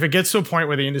 If it gets to a point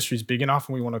where the industry's big enough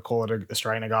and we want to call it an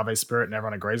Australian agave spirit and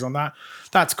everyone agrees on that,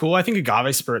 that's cool. I think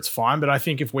agave spirit's fine, but I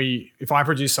think if I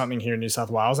produce something here in New South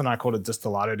Wales and I called it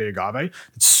Distillado de Agave,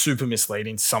 it's super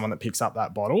misleading to someone that picks up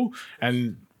that bottle.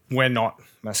 And we're not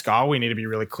mezcal. We need to be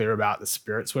really clear about the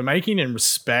spirits we're making and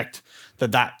respect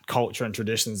that culture and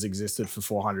traditions existed for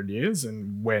 400 years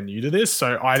and we're new to this.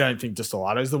 So I don't think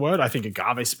distillado is the word. I think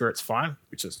agave spirit's fine,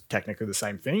 which is technically the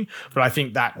same thing. But I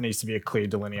think that needs to be a clear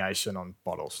delineation on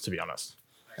bottles, to be honest.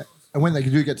 And when they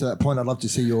do get to that point, I'd love to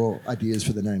see your ideas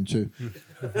for the name too. Do you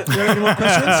have any more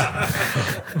questions?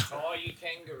 Oh, you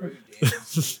kangaroo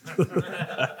dance.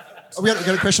 We got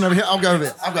a question over here. I'll go over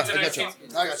here. I got you.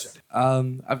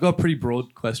 I've got a pretty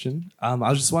broad question. I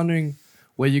was just wondering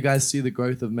where you guys see the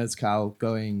growth of mezcal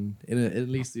going in at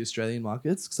least the Australian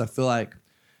markets, because I feel like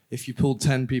if you pulled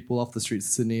 10 people off the streets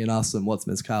of Sydney and asked them what's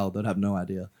mezcal, they'd have no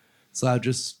idea. So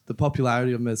just the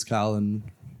popularity of mezcal and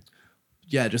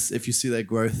just if you see their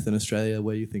growth in Australia,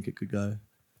 where you think it could go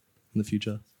in the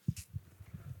future.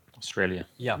 Australia.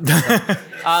 Yeah.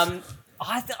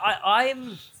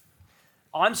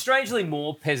 I'm strangely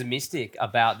more pessimistic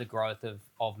about the growth of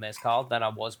mezcal than I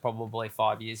was probably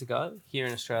 5 years ago here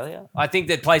in Australia. I think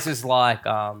that places like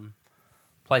Cantina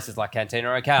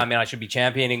OK, I mean, I should be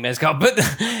championing mezcal, but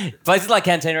places like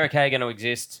Cantina OK are going to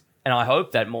exist, and I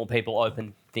hope that more people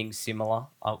open things similar.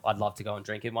 I'd love to go and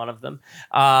drink in one of them.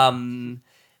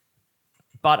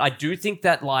 But I do think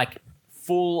that like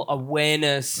full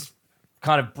awareness,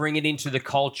 kind of bring it into the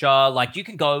culture. Like you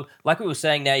can go, like we were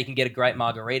saying now, you can get a great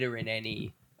margarita in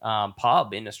any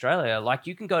pub in Australia. Like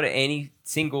you can go to any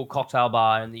single cocktail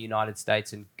bar in the United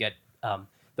States and get,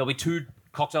 there'll be 2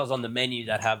 cocktails on the menu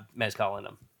that have mezcal in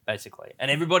them, basically.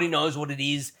 And everybody knows what it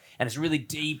is. And it's a really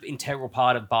deep, integral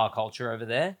part of bar culture over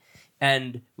there.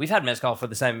 And we've had mezcal for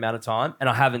the same amount of time, and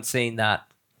I haven't seen that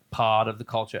part of the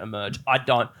culture emerge.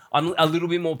 I'm a little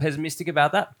bit more pessimistic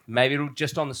about that. Maybe it'll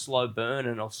just on the slow burn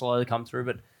and it'll slowly come through,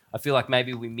 but I feel like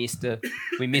maybe we missed the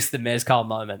mezcal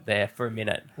moment there for a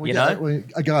minute.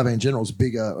 Agave in general is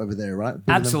bigger over there, right?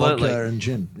 Bigger Absolutely. than vodka and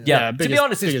gin. Yeah, to be biggest-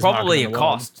 honest, it's biggest probably market a in the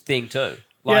world. cost thing too.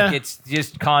 Like Yeah. it's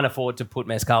just can't afford to put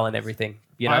mezcal in everything,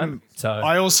 you know?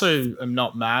 I also am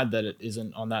not mad that it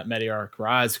isn't on that meteoric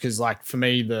rise because, like, for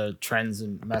me, the trends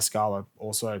in mezcal are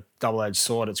also a double-edged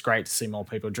sword. It's great to see more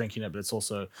people drinking it, but it's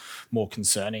also more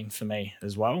concerning for me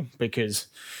as well because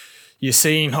you're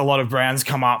seeing a lot of brands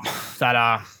come up that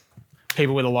are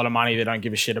people with a lot of money that don't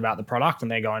give a shit about the product,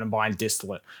 and they're going and buying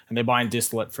distillate. And they're buying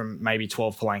distillate from maybe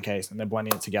 12 Palenques, and they're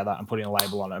blending it together and putting a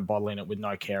label on it and bottling it with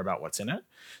no care about what's in it.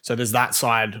 So there's that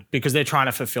side because they're trying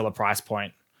to fulfill a price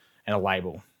point and a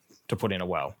label to put in a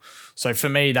well. So for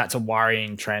me, that's a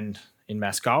worrying trend in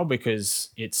mezcal because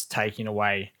it's taking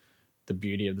away the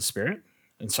beauty of the spirit.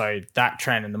 And so that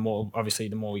trend, and the more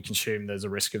we consume, there's a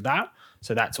risk of that.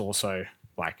 So that's also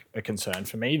like a concern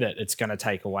for me that it's going to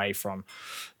take away from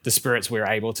the spirits we're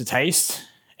able to taste,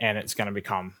 and it's going to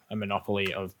become a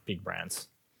monopoly of big brands.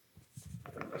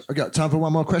 I got time for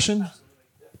one more question.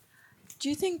 Do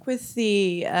you think with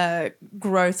the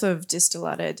growth of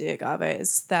Distillado de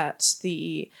Agaves that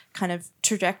the kind of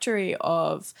trajectory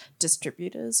of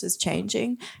distributors is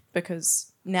changing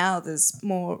because now there's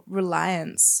more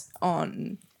reliance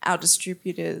on our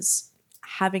distributors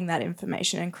having that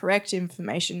information and correct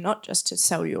information, not just to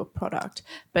sell you a product,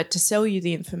 but to sell you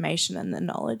the information and the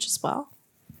knowledge as well?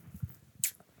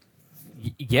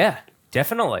 Yeah,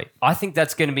 definitely. I think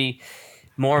that's going to be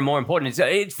more and more important.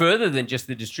 It's further than just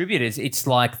the distributors. It's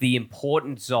like the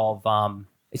importance of,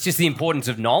 it's just the importance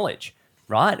of knowledge,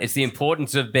 right? It's the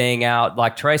importance of being out,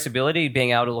 like traceability,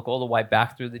 being able to look all the way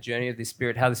back through the journey of the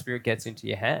spirit, how the spirit gets into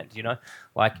your hand, you know?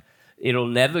 Like it'll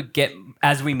never get,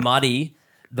 as we muddy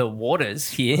the waters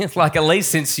here, like at least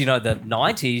since, you know, the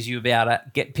 90s, you'll be able to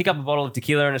pick up a bottle of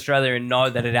tequila in Australia and know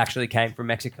that it actually came from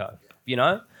Mexico, you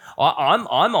know?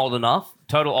 I'm old enough,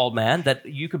 total old man, that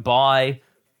you could buy,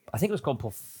 I think it was called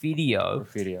Porfidio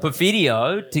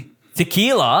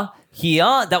tequila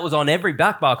here that was on every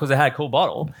back bar because it had a cool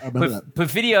bottle. I remember that.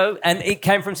 Porfidio, and it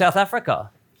came from South Africa.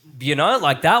 You know,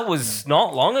 like that was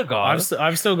not long ago.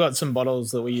 I've still got some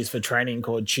bottles that we use for training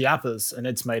called Chiapas, and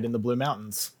it's made in the Blue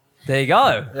Mountains. There you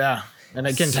go. Yeah, and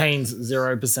it contains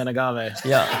 0% agave.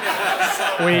 Yeah.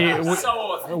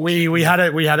 We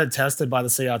had it tested by the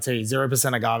CRT,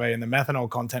 0% agave, and the methanol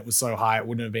content was so high it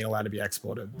wouldn't have been allowed to be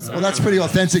exported. So. Well, that's pretty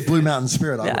authentic Blue Mountain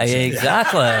spirit, I would say.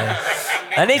 Exactly.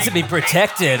 That needs to be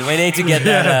protected. We need to get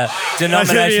that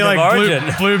denomination of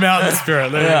origin. Blue Mountain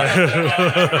spirit.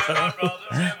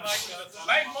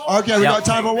 Okay, we've got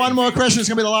time for one more question. It's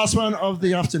going to be the last one of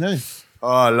the afternoon.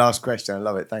 Oh, last question. I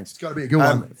love it. Thanks. It's got to be a good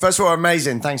one. First of all,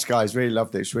 amazing. Thanks, guys. Really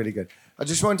loved it. It's really good. I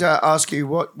just wanted to ask you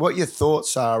what your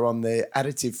thoughts are on the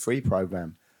additive-free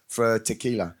program for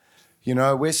tequila. You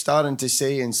know, we're starting to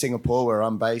see in Singapore, where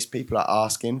I'm based, people are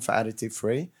asking for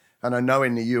additive-free. And I know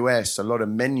in the US, a lot of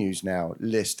menus now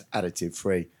list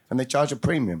additive-free. And they charge a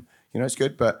premium. You know, it's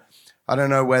good. But I don't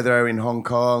know whether in Hong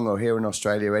Kong or here in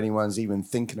Australia, anyone's even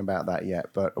thinking about that yet.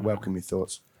 But I welcome your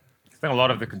thoughts. I think a lot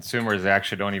of the consumers, they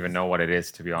actually don't even know what it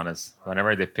is, to be honest.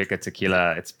 Whenever they pick a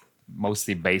tequila, it's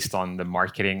mostly based on the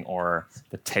marketing or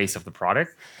the taste of the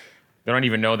product. They don't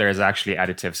even know there's actually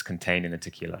additives contained in the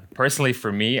tequila. Personally,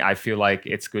 for me, I feel like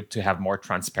it's good to have more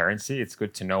transparency. It's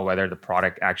good to know whether the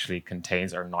product actually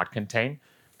contains or not contain,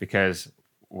 because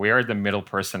we are the middle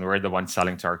person. We're the one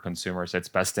selling to our consumers. So it's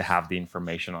best to have the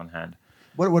information on hand.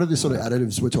 What are the sort of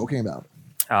additives we're talking about?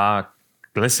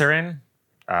 Glycerin,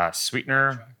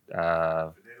 sweetener,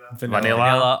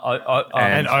 Vanilla,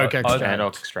 and oak extract. And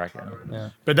oak extract, yeah.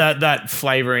 But that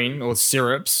flavoring or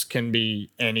syrups can be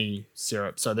any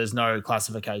syrup. So there's no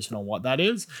classification on what that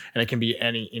is. And it can be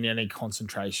in any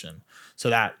concentration. So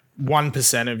that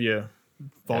 1% of your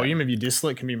volume of your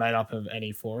distillate can be made up of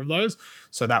any 4 of those.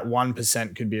 So that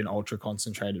 1% could be an ultra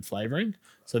concentrated flavoring.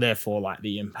 So therefore, like,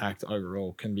 the impact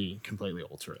overall can be completely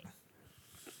altering.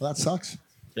 Well, that sucks.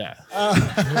 Yeah.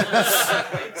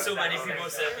 So many people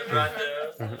said it right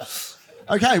there.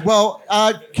 Okay, well,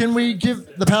 can we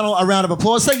give the panel a round of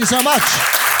applause? Thank you so much.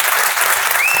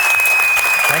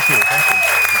 Thank you.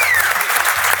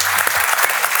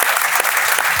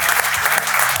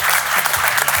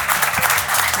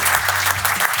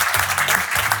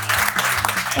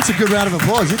 That's a good round of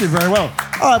applause. You did very well.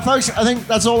 All right, folks, I think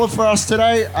that's all for us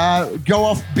today. Go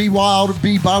off, be wild,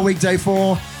 be Bar Week Day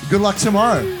 4. Good luck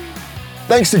tomorrow.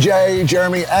 Thanks to Jay,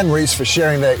 Jeremy, and Reece for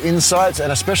sharing their insights,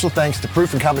 and a special thanks to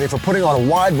Proof & Company for putting on a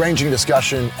wide-ranging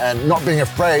discussion and not being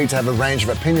afraid to have a range of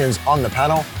opinions on the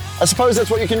panel. I suppose that's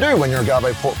what you can do when your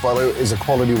agave portfolio is a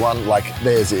quality one like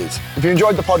theirs is. If you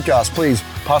enjoyed the podcast, please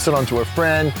pass it on to a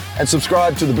friend and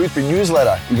subscribe to the Boothby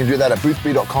newsletter. You can do that at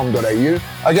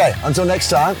boothby.com.au. Okay, until next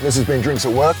time, this has been Drinks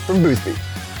at Work from Boothby.